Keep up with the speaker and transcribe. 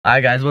Hi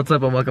guys, what's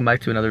up and welcome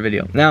back to another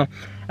video. Now,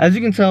 as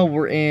you can tell,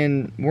 we're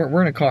in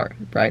a car,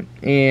 right?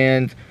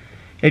 And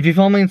if you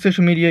follow me on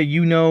social media,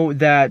 you know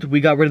that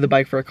we got rid of the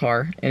bike for a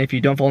car. And if you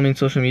don't follow me on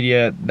social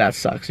media, that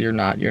sucks. You're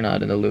not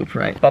in the loop,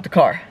 right? About the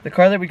car. The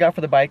car that we got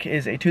for the bike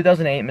is a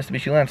 2008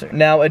 Mitsubishi Lancer.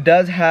 Now, it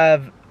does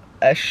have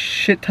a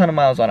shit ton of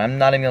miles on it. I'm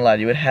not even gonna lie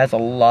to you. It has a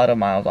lot of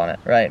miles on it,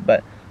 right?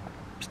 But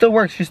still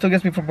works. She still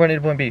gets me from point A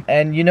to point B.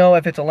 And you know,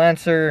 if it's a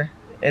Lancer,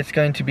 it's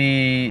going to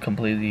be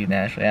completely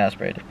naturally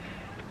aspirated.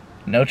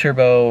 No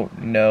turbo,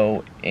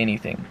 no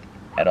anything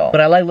at all.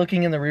 But I like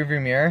looking in the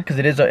rearview mirror because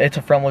it's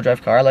a front wheel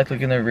drive car. I like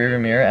looking in the rearview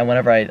mirror, and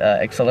whenever I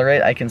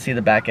accelerate, I can see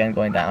the back end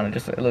going down.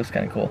 It looks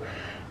kind of cool.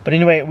 But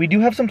anyway, we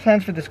do have some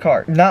plans for this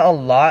car. Not a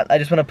lot. I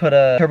just want to put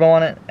a turbo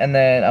on it, and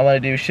then I want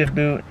to do shift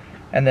boot,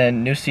 and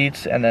then new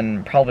seats, and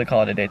then probably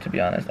call it a day, to be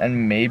honest.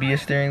 And maybe a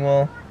steering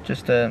wheel,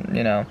 just to,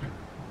 you know,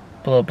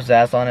 put a little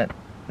pizzazz on it,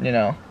 you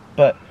know.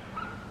 But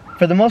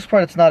for the most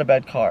part, it's not a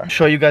bad car.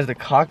 Show you guys the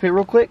cockpit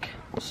real quick.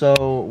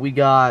 So we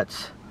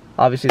got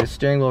obviously the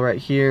steering wheel right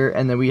here,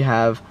 and then we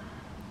have,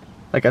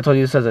 like I told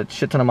you, this has a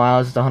shit ton of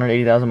miles. It's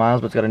 180,000 miles,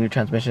 but it's got a new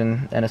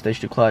transmission and a stage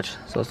 2 clutch,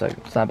 so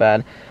it's not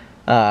bad.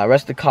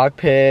 Rest of the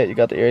cockpit, you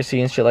got the AC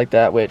and shit like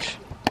that, which,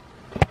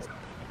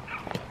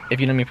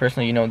 if you know me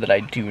personally, you know that I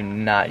do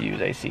not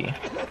use AC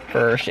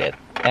for shit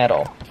at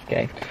all.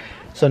 Okay,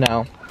 so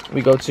now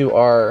we go to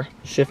our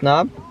shift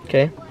knob.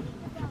 Okay,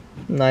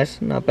 nice,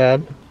 not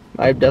bad.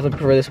 I definitely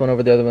prefer this one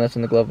over the other one that's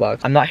in the glove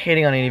box. I'm not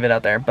hating on any of it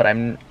out there, but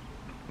I'm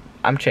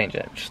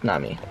changing it. Just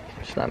not me.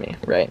 Just not me,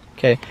 right?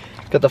 Okay.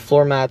 Got the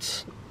floor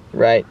mats,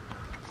 right?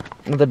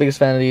 Not the biggest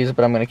fan of these,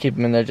 but I'm gonna keep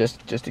them in there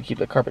just to keep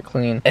the carpet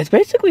clean. It's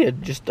basically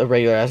just a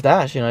regular ass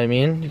dash, you know what I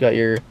mean? You got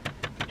your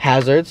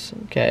hazards,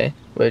 okay,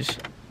 which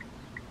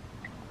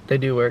they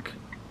do work.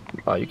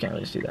 Oh, you can't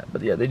really see that,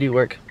 but yeah, they do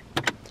work.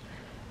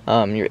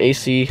 Your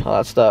AC, all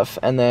that stuff,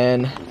 and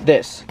then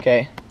this,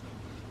 okay.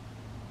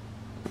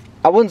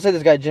 I wouldn't say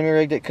this guy Jimmy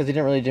rigged it because he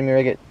didn't really Jimmy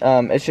rig it.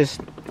 It's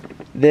just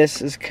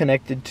this is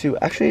connected to,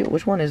 actually,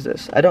 which one is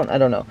this? I don't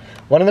know.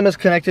 One of them is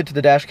connected to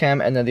the dash cam,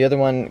 and then the other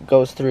one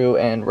goes through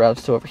and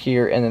routes to over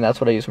here, and then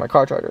that's what I use for my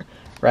car charger,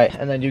 right?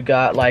 And then you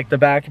got like the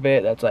back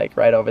bit that's like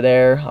right over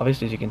there.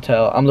 Obviously, as you can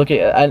tell, I'm looking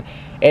at,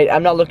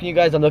 I'm not looking at you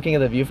guys. I'm looking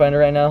at the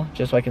viewfinder right now,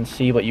 just so I can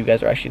see what you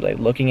guys are actually like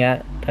looking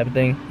at, type of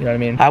thing. You know what I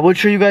mean? I would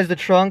show you guys the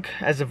trunk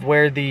as of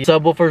where the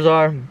subwoofers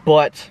are,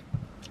 but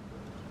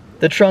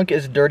the trunk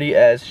is dirty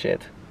as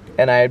shit.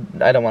 And I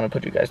don't want to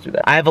put you guys through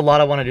that. I have a lot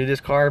I want to do this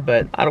car,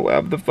 but I don't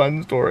have the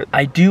funds for it.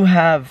 I do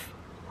have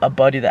a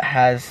buddy that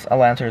has a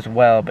Lancer as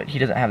well, but he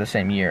doesn't have the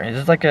same year.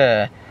 This is like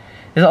a,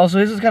 this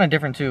is kind of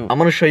different too. I'm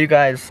going to show you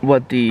guys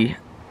what the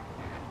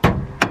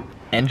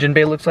engine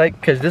bay looks like,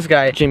 because this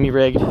guy, Jimmy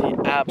rigged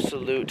the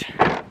absolute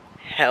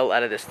hell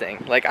out of this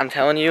thing. Like, I'm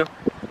telling you,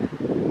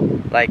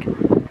 like,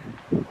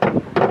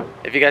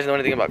 if you guys know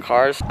anything about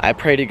cars, I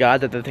pray to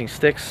God that the thing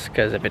sticks,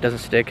 because if it doesn't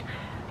stick,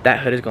 that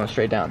hood is going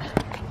straight down.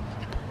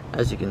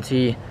 As you can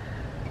see,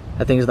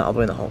 that thing is not all the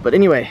way in the hole. But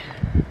anyway,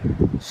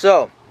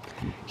 so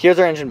here's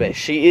our engine bay.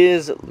 She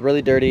is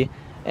really dirty,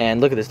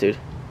 and look at this dude.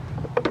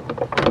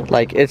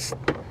 Like, it's,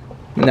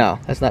 no,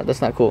 that's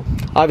not cool.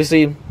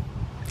 Obviously,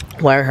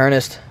 wire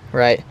harness,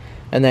 right?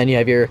 And then you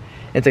have your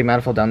intake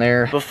manifold down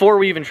there. Before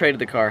we even traded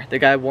the car, the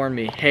guy warned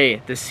me,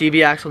 hey, the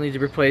CV axle needs to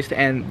be replaced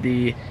and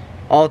the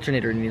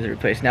alternator needs to be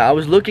replaced. Now, I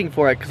was looking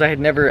for it because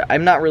I'm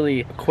not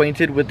really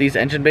acquainted with these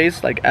engine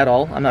bays, like, at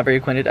all. I'm not very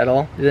acquainted at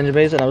all with these engine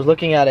bays, and I was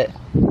looking at it.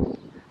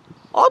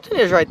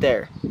 Alternator's right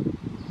there,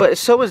 but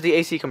so is the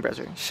AC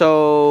compressor.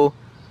 So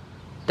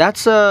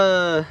that's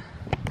that's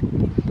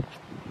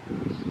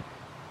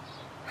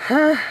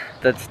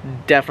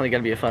definitely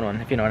gonna be a fun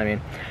one, if you know what I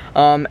mean.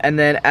 And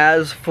then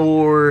as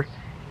for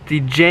the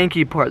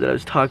janky part that I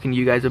was talking to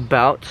you guys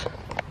about,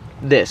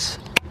 this.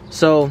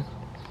 So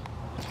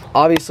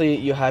obviously,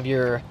 you have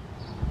your,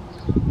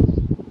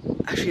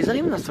 actually, is that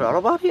even the throttle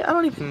body? I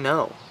don't even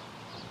know.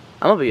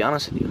 I'm gonna be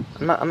honest with you.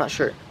 I'm not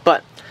sure.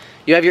 But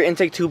you have your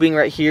intake tubing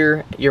right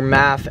here, your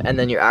MAF, and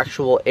then your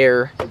actual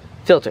air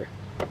filter,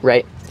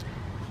 right?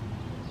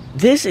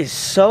 This is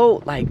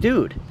so, like,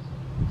 dude,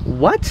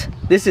 what?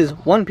 This is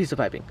one piece of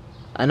piping,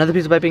 another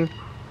piece of piping,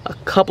 a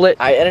couplet.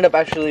 I ended up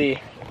actually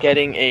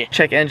getting a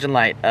check engine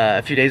light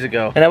a few days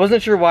ago, and I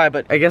wasn't sure why,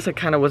 but I guess I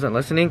kind of wasn't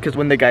listening, because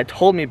when the guy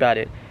told me about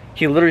it,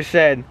 he literally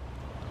said,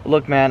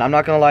 look, man, I'm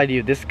not gonna lie to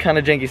you, this kind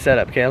of janky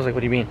setup. Okay, I was like, what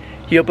do you mean?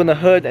 He opened the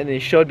hood and then he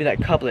showed me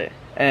that couplet,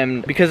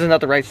 and because it's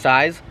not the right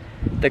size,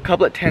 the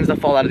couplet tends to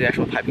fall out of the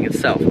actual piping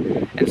itself.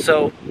 And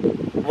so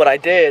what I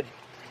did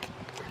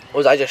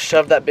was I just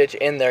shoved that bitch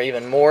in there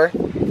even more,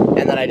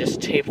 and then I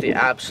just taped the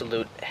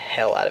absolute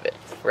hell out of it,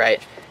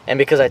 right? And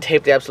because I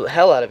taped the absolute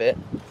hell out of it,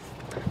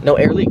 no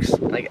air leaks,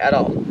 like, at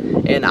all.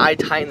 And I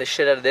tightened the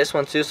shit out of this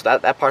one too, so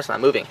that part's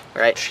not moving,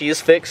 right? She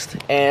is fixed,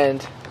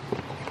 and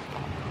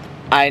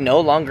I no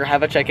longer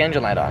have a check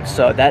engine light on,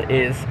 so that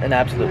is an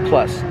absolute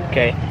plus,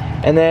 okay?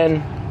 And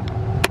then,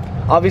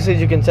 obviously,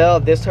 as you can tell,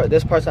 this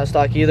part's not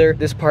stock either.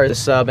 This part is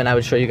sub, and I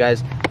would show you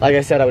guys, like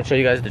I said, I would show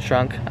you guys the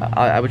trunk.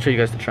 I would show you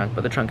guys the trunk,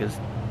 but the trunk is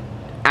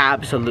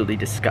absolutely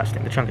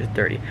disgusting. The trunk is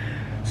dirty.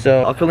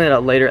 So I'll clean it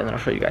out later and then I'll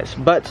show you guys.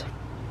 But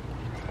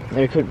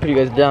let me put you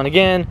guys down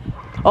again.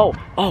 Oh,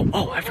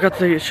 I forgot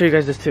to show you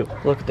guys this too.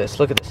 Look at this,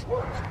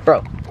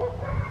 Bro,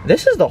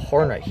 this is the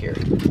horn right here.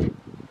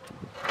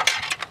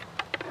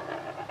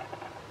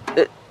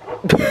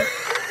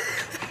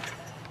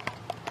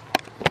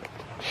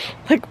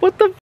 Like, what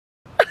the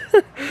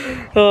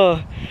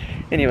oh,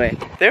 anyway,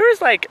 there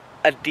is like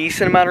a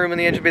decent amount of room in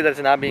the engine bay that's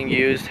not being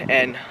used,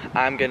 and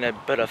I'm gonna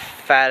put a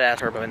fat ass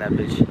turbo in that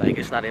bitch. Like,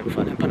 it's not even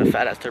fun. I'm putting a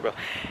fat ass turbo.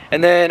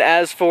 And then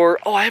as for,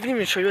 oh, I haven't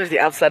even shown you guys the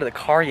outside of the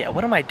car yet.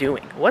 What am I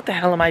doing? What the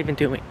hell am I even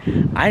doing?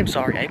 I'm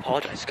sorry, I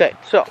apologize. Okay,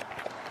 so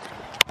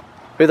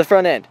with the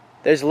front end,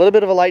 there's a little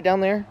bit of a light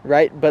down there,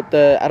 right? But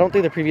I don't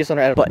think the previous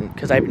owner had a button,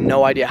 because I have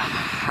no idea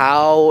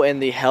how in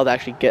the hell to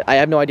actually get, I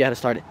have no idea how to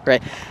start it,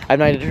 right? I have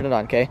no idea to turn it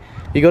on, okay?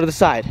 You go to the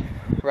side,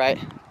 right?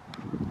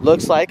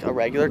 Looks like a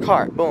regular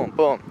car. Boom,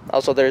 boom.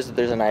 Also, there's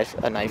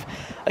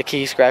a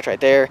key scratch right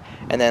there,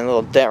 and then a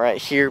little dent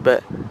right here.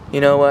 But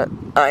you know what?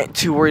 I ain't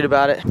too worried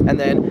about it. And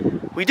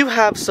then we do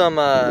have some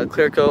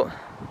clear coat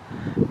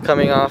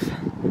coming off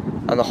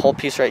on the whole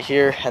piece right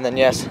here. And then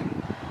yes,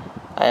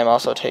 I am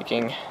also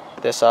taking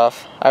this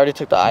off. I already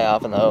took the eye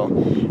off and the O,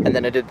 and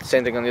then I did the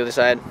same thing on the other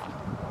side.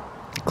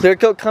 Clear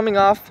coat coming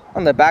off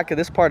on the back of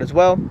this part as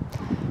well.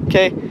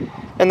 Okay,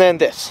 and then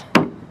this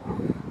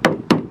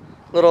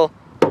little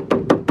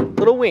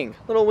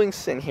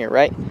wings in here,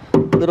 right?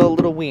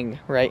 Little wing,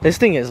 right? This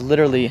thing is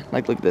literally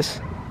like, look at this.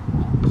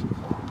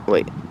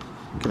 Wait,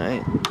 can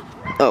I?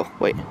 Oh,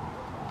 wait.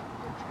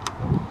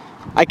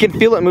 I can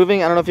feel it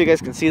moving. I don't know if you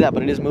guys can see that,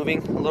 but it is moving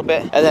a little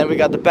bit. And then we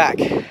got the back.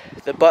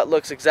 The butt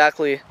looks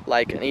exactly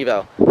like an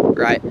Evo,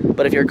 right?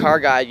 But if you're a car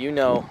guy, you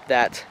know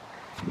that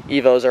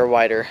Evos are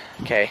wider.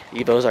 Okay,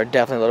 Evos are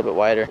definitely a little bit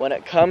wider. When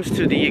it comes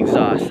to the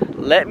exhaust,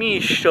 let me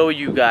show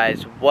you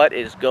guys what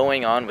is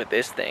going on with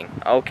this thing,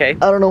 okay?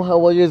 I don't know how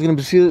well you guys are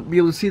gonna be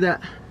able to see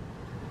that,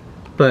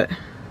 but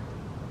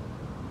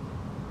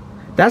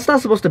that's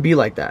not supposed to be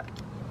like that,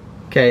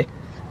 okay?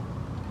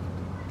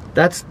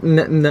 That's,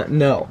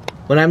 no.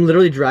 When I'm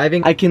literally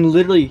driving, I can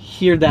literally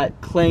hear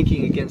that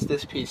clanking against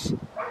this piece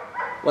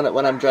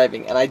when I'm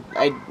driving, and I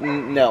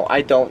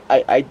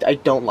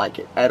don't like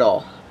it at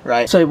all.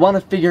 Right, so I want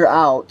to figure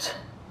out,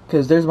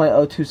 because there's my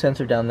O2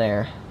 sensor down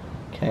there,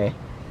 okay,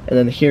 and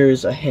then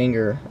here's a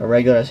hanger, a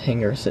regular ass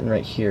hanger sitting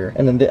right here,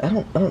 and then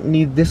I don't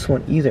need this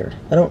one either.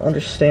 I don't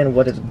understand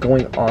what is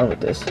going on with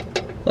this.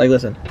 Like,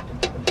 listen,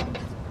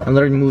 I'm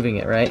literally moving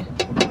it, right?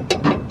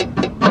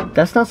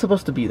 That's not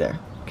supposed to be there,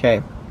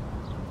 okay?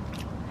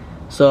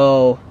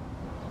 So,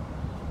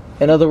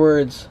 in other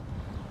words,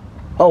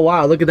 oh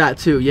wow, look at that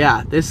too.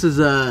 Yeah, this is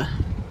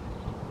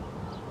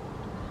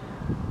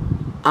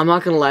I'm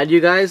not gonna lie to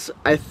you guys.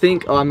 I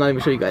think, oh, I'm not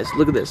even showing you guys.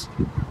 Look at this.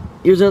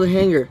 Here's another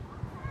hanger.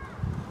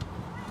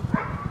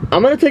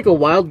 I'm gonna take a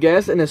wild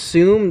guess and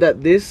assume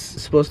that this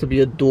is supposed to be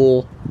a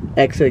dual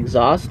exit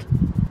exhaust,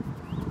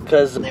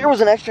 because there was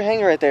an extra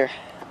hanger right there.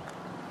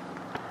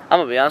 I'm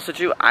gonna be honest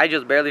with you, I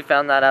just barely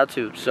found that out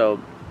too,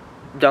 so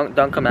don't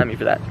come at me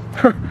for that.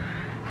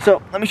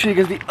 So let me show you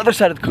guys the other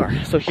side of the car.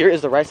 So here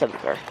is the right side of the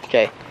car,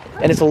 okay?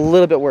 And it's a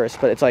little bit worse,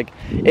 but it's like,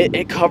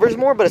 it covers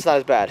more, but it's not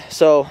as bad.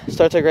 So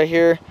start right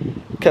here,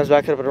 comes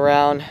back up and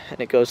around, and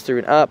it goes through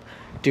and up.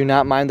 Do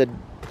not mind the,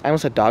 I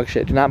almost said dog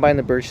shit. Do not mind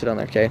the bird shit on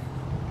there, okay?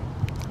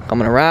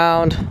 Coming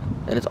around,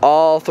 and it's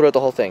all throughout the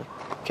whole thing,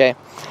 okay?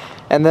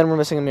 And then we're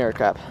missing a mirror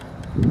cap.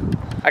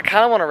 I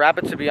kind of want to wrap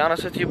it, to be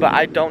honest with you, but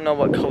I don't know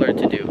what color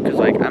to do, because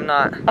like I'm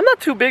not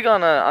too big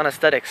on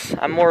aesthetics.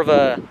 I'm more of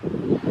a,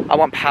 I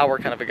want power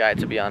kind of a guy,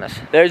 to be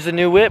honest. There's the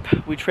new whip.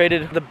 We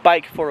traded the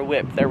bike for a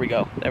whip. There we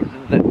go.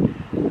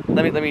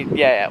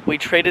 Yeah. We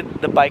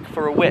traded the bike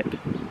for a whip.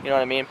 You know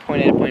what I mean?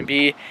 Point A to point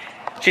B.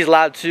 She's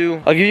loud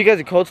too. I'll give you guys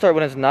a cold start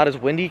when it's not as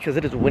windy, because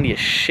it is windy as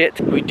shit.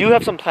 We do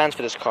have some plans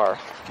for this car.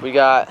 We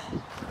got,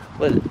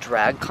 what is it,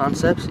 drag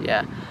concepts?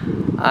 Yeah.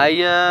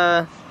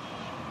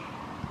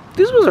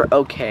 These wheels are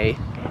okay.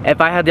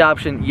 If I had the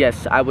option,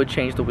 yes, I would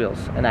change the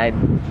wheels. And I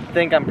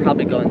think I'm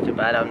probably going to,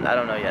 but I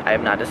don't know yet. I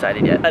have not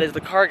decided yet. That is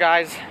the car,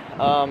 guys.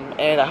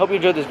 And I hope you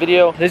enjoyed this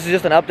video. This is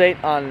just an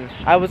update on,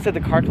 I would say, the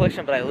car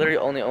collection, but I literally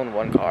only own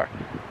one car.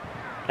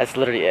 That's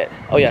literally it.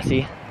 Oh yeah,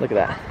 see? Look at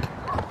that.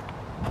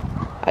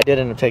 I did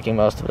end up taking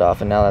most of it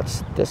off, and now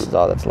this is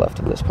all that's left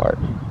of this part.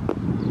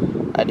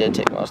 I did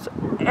take most of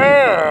it.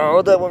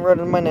 Oh, that went right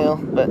in my nail,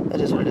 but it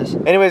is what it is.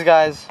 Anyways,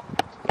 guys,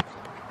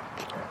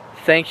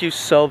 thank you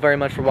so very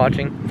much for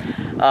watching.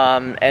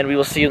 And we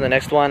will see you in the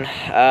next one.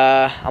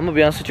 I'm gonna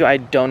be honest with you, I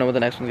don't know what the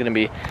next one's gonna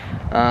be.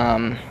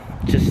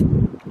 Just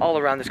all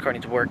around, this car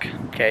needs work.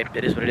 Okay,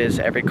 it is what it is.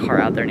 Every car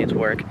out there needs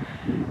work.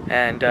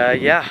 And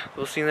yeah,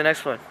 we'll see you in the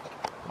next one.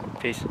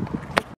 Peace.